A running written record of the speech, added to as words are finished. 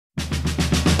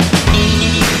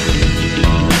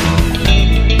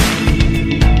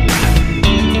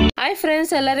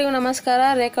Friends, ಎಲ್ಲರಿಗೂ ನಮಸ್ಕಾರ.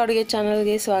 ರೇಖಾ ಅಡುಗೆ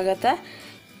ಚಾನಲ್ಗೆ ಸ್ವಾಗತ.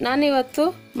 ನಾನಿವತ್ತು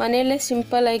ಮನೆಯಲ್ಲೇ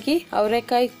ಸಿಂಪಲ್ಲಾಗಿ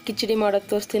ಅವರೆಕಾಯಿ ಕಿಚಡಿ ಮಾಡೋದು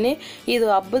ತೋರಿಸ್ತೀನಿ. ಇದು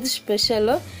ಹಬ್ಬದ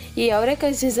ಸ್ಪೆಷಲ್ಲು. ಈ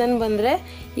ಅವರೆಕಾಯಿ ಸೀಸನ್ ಬಂದರೆ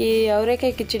ಈ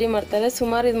ಅವರೆಕಾಯಿ ಕಿಚಡಿ ಮಾಡ್ತಾರೆ.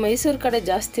 ಸುಮಾರು ಇದು ಮೈಸೂರು ಕಡೆ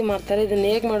ಜಾಸ್ತಿ ಮಾಡ್ತಾರೆ. ಇದನ್ನು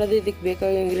ಹೇಗೆ ಮಾಡೋದು, ಇದಕ್ಕೆ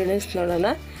ಬೇಕಾಗೋ ಇಂಗ್ರೀಡಿಯೆಂಟ್ಸ್ ನೋಡೋಣ.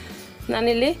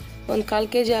 ನಾನಿಲ್ಲಿ ಒಂದು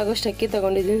 1/4 kg ಆಗೋಷ್ಟು ಅಕ್ಕಿ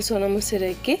ತೊಗೊಂಡಿದ್ದೀನಿ, ಸೋನಾ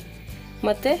ಮಸೂರಿ ಅಕ್ಕಿ.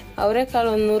 ಮತ್ತು ಅವರೆಕಾಳು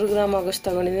ಒಂದು 100 ಗ್ರಾಮ್ ಆಗೋಷ್ಟು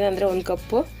ತೊಗೊಂಡಿದ್ದೀನಿ, ಅಂದರೆ 1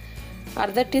 ಕಪ್ಪು.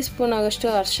 ಅರ್ಧ ಟೀ ಸ್ಪೂನ್ ಆಗೋಷ್ಟು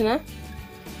ಅರಿಶಿನ,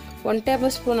 1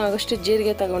 ಟೇಬಲ್ ಸ್ಪೂನ್ ಆಗೋಷ್ಟು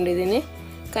ಜೀರಿಗೆ ತೊಗೊಂಡಿದ್ದೀನಿ.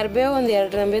 ಕರಿಬೇವು ಒಂದು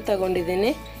 2 ರೆಂಬೆ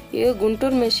ತೊಗೊಂಡಿದ್ದೀನಿ. ಈಗ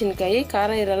ಗುಂಟೂರು ಮೆಣಸಿನ್ಕಾಯಿ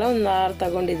ಖಾರ ಇರಲ್ಲ, ಒಂದು 6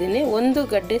 ತೊಗೊಂಡಿದ್ದೀನಿ. 1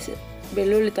 ಗಡ್ಡೆ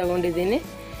ಬೆಳ್ಳುಳ್ಳಿ ತೊಗೊಂಡಿದ್ದೀನಿ,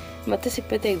 ಮತ್ತು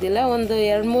ಸಿಪ್ಪೆ ತೆಗೆದಿಲ್ಲ. ಒಂದು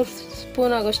 2-3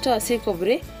 ಸ್ಪೂನ್ ಆಗೋಷ್ಟು ಹಸಿ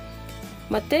ಕೊಬ್ಬರಿ,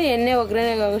 ಮತ್ತು ಎಣ್ಣೆ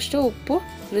ಒಗ್ಗರಣೆಗೆ ಆಗೋಷ್ಟು ಉಪ್ಪು,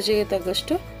 ರುಚಿಗೆ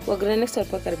ತಗೋಷ್ಟು ಒಗ್ಗರಣೆಗೆ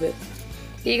ಸ್ವಲ್ಪ ಕರಿಬೇವು.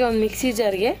 ಈಗ ಒಂದು ಮಿಕ್ಸಿ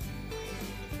ಜಾರ್ಗೆ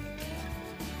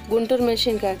ಗುಂಟೂರು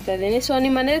ಮೆಣಸಿನ್ಕಾಯಿ ಹಾಕ್ತಾಯಿದ್ದೀನಿ. ಸೊ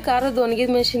ನಿಮ್ಮ ಮನೇಲಿ ಖಾರದ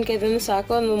ಒಣಗಿದ ಮೆಣಸಿನ್ಕಾಯಿ ಇದನ್ನು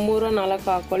ಸಾಕು, ಒಂದು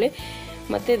 3-4 ಹಾಕ್ಕೊಳ್ಳಿ.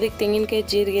 ಮತ್ತು ಇದಕ್ಕೆ ತೆಂಗಿನಕಾಯಿ,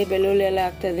 ಜೀರಿಗೆ, ಬೆಳ್ಳುಳ್ಳಿ ಎಲ್ಲ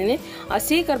ಹಾಕ್ತಾಯಿದ್ದೀನಿ.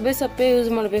 ಹಸಿ ಕರ್ಬೇವು ಸೊಪ್ಪೆ ಯೂಸ್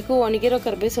ಮಾಡಬೇಕು, ಒಣಗಿರೋ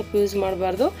ಕರ್ಬೇವು ಸೊಪ್ಪು ಯೂಸ್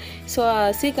ಮಾಡಬಾರ್ದು. ಸೊ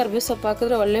ಹಸಿ ಕರ್ಬೇವು ಸೊಪ್ಪು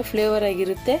ಹಾಕಿದ್ರೆ ಒಳ್ಳೆ ಫ್ಲೇವರ್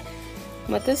ಆಗಿರುತ್ತೆ.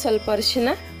 ಮತ್ತು ಸ್ವಲ್ಪ ಅರಿಶಿನ,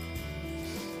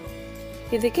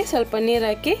 ಇದಕ್ಕೆ ಸ್ವಲ್ಪ ನೀರು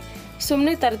ಹಾಕಿ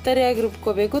ಸುಮ್ಮನೆ ತರತರಿಯಾಗಿ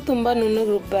ರುಬ್ಕೋಬೇಕು, ತುಂಬ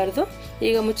ನುಣ್ಣಗೆ ರುಬ್ಬಾರ್ದು.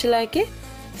 ಈಗ ಮುಚ್ಚಳ ಹಾಕಿ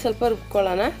ಸ್ವಲ್ಪ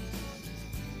ರುಬ್ಕೊಳ್ಳೋಣ,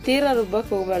 ತೀರಾ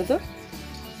ರುಬ್ಬಕ್ಕೆ ಹೋಗಬಾರ್ದು.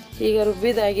 ಈಗ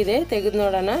ರುಬ್ಬಿದಾಗಿದೆ, ತೆಗೆದು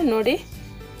ನೋಡೋಣ. ನೋಡಿ,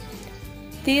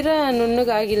 ತೀರಾ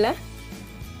ನುಣ್ಣಗಾಗಿಲ್ಲ,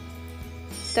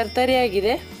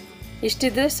 ತರತರಿಯಾಗಿದೆ.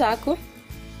 ಇಷ್ಟಿದ್ರೆ ಸಾಕು.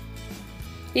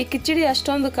 ಈ ಕಿಚಡಿ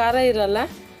ಅಷ್ಟೊಂದು ಖಾರ ಇರಲ್ಲ.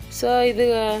 ಸೊ ಇದು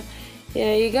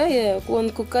ಈಗ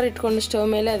ಒಂದು ಕುಕ್ಕರ್ ಇಟ್ಕೊಂಡು ಸ್ಟವ್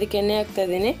ಮೇಲೆ ಅದಕ್ಕೆ ಎಣ್ಣೆ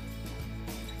ಹಾಕ್ತಾಯಿದ್ದೀನಿ.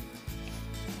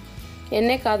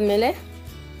 ಎಣ್ಣೆ ಕಾದ್ಮೇಲೆ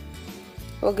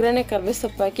ಒಗ್ಗರಣೆ ಕರ್ಬೇವು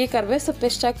ಸೊಪ್ಪು ಹಾಕಿ. ಕರ್ಬೇವು ಸೊಪ್ಪು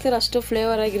ಎಷ್ಟು ಹಾಕ್ತೀರೋ ಅಷ್ಟು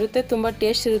ಫ್ಲೇವರ್ ಆಗಿರುತ್ತೆ, ತುಂಬ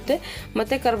ಟೇಸ್ಟ್ ಇರುತ್ತೆ.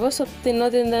 ಮತ್ತು ಕರ್ಬೇವು ಸೊಪ್ಪು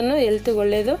ತಿನ್ನೋದ್ರಿಂದನೂ ಹೆಲ್ತಿಗೆ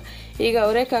ಒಳ್ಳೆಯದು. ಈಗ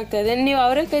ಅವರೆಕಾಯಿ ಹಾಕ್ತಾಯಿದೆ. ನೀವು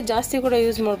ಅವರೆಕಾಯಿ ಜಾಸ್ತಿ ಕೂಡ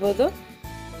ಯೂಸ್ ಮಾಡ್ಬೋದು.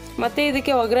 ಮತ್ತು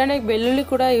ಇದಕ್ಕೆ ಒಗ್ಗರಣೆಗೆ ಬೆಳ್ಳುಳ್ಳಿ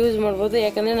ಕೂಡ ಯೂಸ್ ಮಾಡ್ಬೋದು,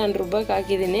 ಯಾಕಂದರೆ ನಾನು ರುಬ್ಬಕ್ಕೆ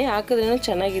ಹಾಕಿದ್ದೀನಿ. ಹಾಕಿದ್ರೂ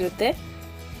ಚೆನ್ನಾಗಿರುತ್ತೆ.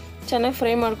 ಚೆನ್ನಾಗಿ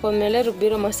ಫ್ರೈ ಮಾಡ್ಕೊಂಡ್ಮೇಲೆ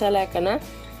ರುಬ್ಬಿರೋ ಮಸಾಲೆ ಹಾಕೋಣ.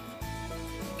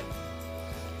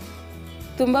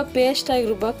 ತುಂಬ ಪೇಸ್ಟಾಗಿ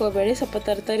ರುಬ್ಬಕ್ಕೆ ಹೋಗಬೇಡಿ, ಸ್ವಲ್ಪ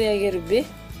ತರತರಿಯಾಗಿ ರುಬ್ಬಿ.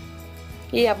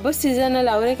 ಈ ಹಬ್ಬದ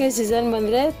ಸೀಸನಲ್ಲಿ ಅವರೆಕಾಯಿ ಸೀಸನ್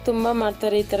ಬಂದರೆ ತುಂಬ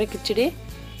ಮಾಡ್ತಾರೆ ಈ ಥರ ಕಿಚಡಿ.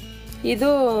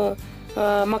 ಇದು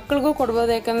ಮಕ್ಳಿಗೂ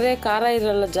ಕೊಡ್ಬೋದು, ಯಾಕಂದರೆ ಖಾರ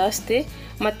ಇರಲ್ಲ ಜಾಸ್ತಿ.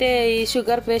 ಮತ್ತು ಈ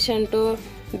ಶುಗರ್ ಪೇಷಂಟು,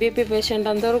 BP ಪೇಷಂಟ್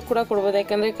ಅಂಥವ್ರು ಕೂಡ ಕೊಡ್ಬೋದು,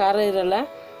 ಯಾಕಂದರೆ ಖಾರ ಇರಲ್ಲ.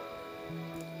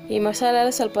 ಈ ಮಸಾಲೆ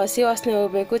ಎಲ್ಲ ಸ್ವಲ್ಪ ಹಸಿ ವಾಸನೆ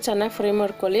ಹೋಗಬೇಕು, ಚೆನ್ನಾಗಿ ಫ್ರೈ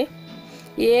ಮಾಡ್ಕೊಳ್ಳಿ.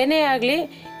 ಏನೇ ಆಗಲಿ,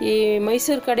 ಈ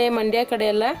ಮೈಸೂರು ಕಡೆ, ಮಂಡ್ಯ ಕಡೆ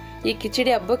ಎಲ್ಲ ಈ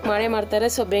ಕಿಚಡಿ ಹಬ್ಬಕ್ಕೆ ಮಾಡೇ ಮಾಡ್ತಾರೆ.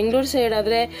 ಸೊ ಬೆಂಗಳೂರು ಸೈಡ್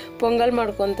ಆದರೆ ಪೊಂಗಲ್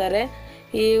ಮಾಡ್ಕೊತಾರೆ,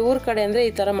 ಈ ಊರ ಕಡೆ ಅಂದರೆ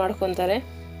ಈ ಥರ ಮಾಡ್ಕೊತಾರೆ.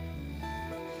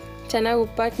 ಚೆನ್ನಾಗಿ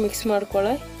ಉಪ್ಪಾಕಿ ಮಿಕ್ಸ್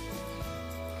ಮಾಡ್ಕೊಳ್ಳಿ.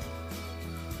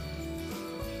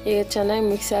 ಈಗ ಚೆನ್ನಾಗಿ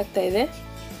ಮಿಕ್ಸ್ ಆಗ್ತಾಯಿದೆ.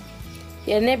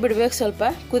 ಎಣ್ಣೆ ಬಿಡಬೇಕು, ಸ್ವಲ್ಪ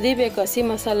ಕುದಿಬೇಕು, ಹಸಿ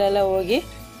ಮಸಾಲೆ ಎಲ್ಲ ಹೋಗಿ.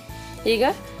 ಈಗ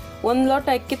 1 ಲೋಟ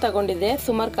ಅಕ್ಕಿ ತಗೊಂಡಿದ್ದೆ,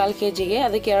 ಸುಮಾರು 1/4 kgಗೆ.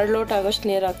 ಅದಕ್ಕೆ 2 ಲೋಟ ಆಗೋಷ್ಟು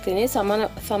ನೀರು ಹಾಕ್ತೀನಿ,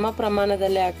 ಸಮ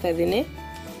ಪ್ರಮಾಣದಲ್ಲೇ ಹಾಕ್ತಾಯಿದ್ದೀನಿ.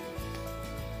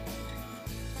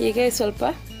 ಈಗ ಸ್ವಲ್ಪ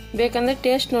ಬೇಕಂದರೆ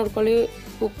ಟೇಸ್ಟ್ ನೋಡ್ಕೊಳ್ಳಿ,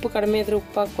 ಉಪ್ಪು ಕಡಿಮೆ ಇದ್ದರೆ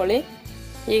ಉಪ್ಪು ಹಾಕ್ಕೊಳ್ಳಿ.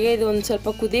 ಈಗ ಇದು ಒಂದು ಸ್ವಲ್ಪ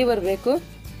ಕುದಿ ಬರಬೇಕು.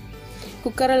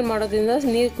 ಕುಕ್ಕರಲ್ಲಿ ಮಾಡೋದ್ರಿಂದ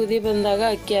ನೀರು ಕುದಿ ಬಂದಾಗ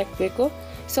ಅಕ್ಕಿ ಹಾಕಬೇಕು.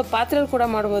 ಸೊ ಪಾತ್ರೆಯಲ್ಲಿ ಕೂಡ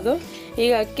ಮಾಡ್ಬೋದು.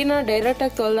 ಈಗ ಅಕ್ಕಿನ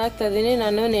ಡೈರೆಕ್ಟಾಗಿ ತೊಳೆದು ಹಾಕ್ತಾಯಿದ್ದೀನಿ,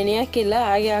 ನಾನು ನೆನೆ ಹಾಕಿಲ್ಲ,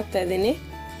 ಹಾಗೆ ಹಾಕ್ತಾಯಿದ್ದೀನಿ.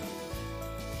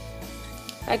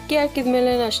 ಅಕ್ಕಿ ಹಾಕಿದ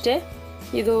ಮೇಲೆ ಅಷ್ಟೇ,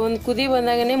 ಇದು ಒಂದು ಕುದಿ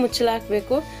ಬಂದಾಗೇ ಮುಚ್ಚಳ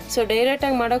ಹಾಕಬೇಕು. ಸೊ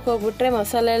ಡೈರೆಕ್ಟಾಗಿ ಮಾಡೋಕ್ಕೆ ಹೋಗ್ಬಿಟ್ರೆ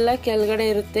ಮಸಾಲೆ ಎಲ್ಲ ಕೆಳಗಡೆ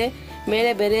ಇರುತ್ತೆ, ಮೇಲೆ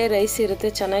ಬೇರೆ ರೈಸ್ ಇರುತ್ತೆ,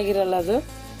 ಚೆನ್ನಾಗಿರಲ್ಲ ಅದು.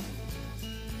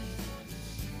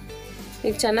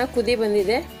 ಈಗ ಚೆನ್ನಾಗಿ ಕುದಿ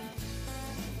ಬಂದಿದೆ.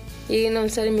 ಈಗ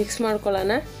ಇನ್ನೊಂದು ಸರಿ ಮಿಕ್ಸ್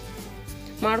ಮಾಡ್ಕೊಳ್ಳೋಣ.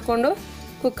 ಮಾಡಿಕೊಂಡು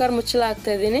ಕುಕ್ಕರ್ ಮುಚ್ಚಳ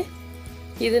ಹಾಕ್ತಾಯಿದ್ದೀನಿ.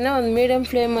 ಇದನ್ನು ಒಂದು ಮೀಡಿಯಮ್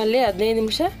ಫ್ಲೇಮಲ್ಲಿ 15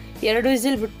 ನಿಮಿಷ 2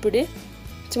 ವಿಸಿಲ್ ಬಿಟ್ಬಿಡಿ.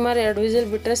 ಸುಮಾರು 2 ವಿಸಿಲ್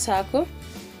ಬಿಟ್ಟರೆ ಸಾಕು.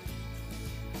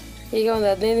 ಈಗ ಒಂದು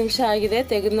 15 ನಿಮಿಷ ಆಗಿದೆ,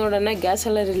 ತೆಗೆದು ನೋಡೋಣ. ಗ್ಯಾಸ್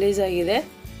ಎಲ್ಲ ರಿಲೀಸ್ ಆಗಿದೆ.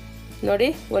 ನೋಡಿ,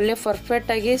 ಒಳ್ಳೆ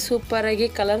ಪರ್ಫೆಕ್ಟಾಗಿ, ಸೂಪರಾಗಿ,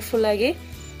 ಕಲರ್ಫುಲ್ಲಾಗಿ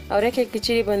ಅವರೆಕಾಯಿ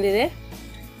ಕಿಚಡಿ ಬಂದಿದೆ.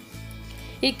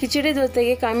 ಈ ಕಿಚಡಿ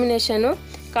ಜೊತೆಗೆ ಕಾಂಬಿನೇಷನು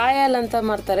ಕಾಯಿ ಹಾಲು ಅಂತ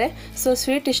ಮಾಡ್ತಾರೆ. ಸೊ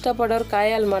ಸ್ವೀಟ್ ಇಷ್ಟಪಡೋರು ಕಾಯಿ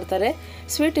ಹಾಲು ಮಾಡ್ತಾರೆ,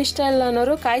 ಸ್ವೀಟ್ ಇಷ್ಟ ಇಲ್ಲ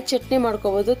ಅನ್ನೋರು ಕಾಯಿ ಚಟ್ನಿ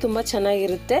ಮಾಡ್ಕೋಬೋದು, ತುಂಬ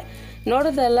ಚೆನ್ನಾಗಿರುತ್ತೆ.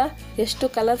 ನೋಡೋದಲ್ಲ ಎಷ್ಟು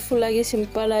ಕಲರ್ಫುಲ್ಲಾಗಿ,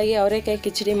 ಸಿಂಪಲ್ಲಾಗಿ ಅವರೆಕಾಯಿ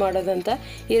ಕಿಚಡಿ ಮಾಡೋದಂತ.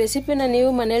 ಈ ರೆಸಿಪಿನ ನೀವು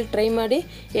ಮನೇಲಿ ಟ್ರೈ ಮಾಡಿ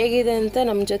ಹೇಗಿದೆ ಅಂತ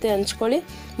ನಮ್ಮ ಜೊತೆ ಹಂಚ್ಕೊಳ್ಳಿ.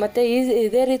 ಮತ್ತು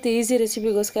ಇದೇ ರೀತಿ ಈಸಿ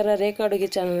ರೆಸಿಪಿಗೋಸ್ಕರ ರೇಖಾ ಅಡುಗೆ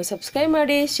ಚಾನಲ್ನ ಸಬ್ಸ್ಕ್ರೈಬ್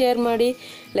ಮಾಡಿ, ಶೇರ್ ಮಾಡಿ,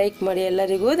 ಲೈಕ್ ಮಾಡಿ.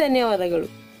 ಎಲ್ಲರಿಗೂ ಧನ್ಯವಾದಗಳು.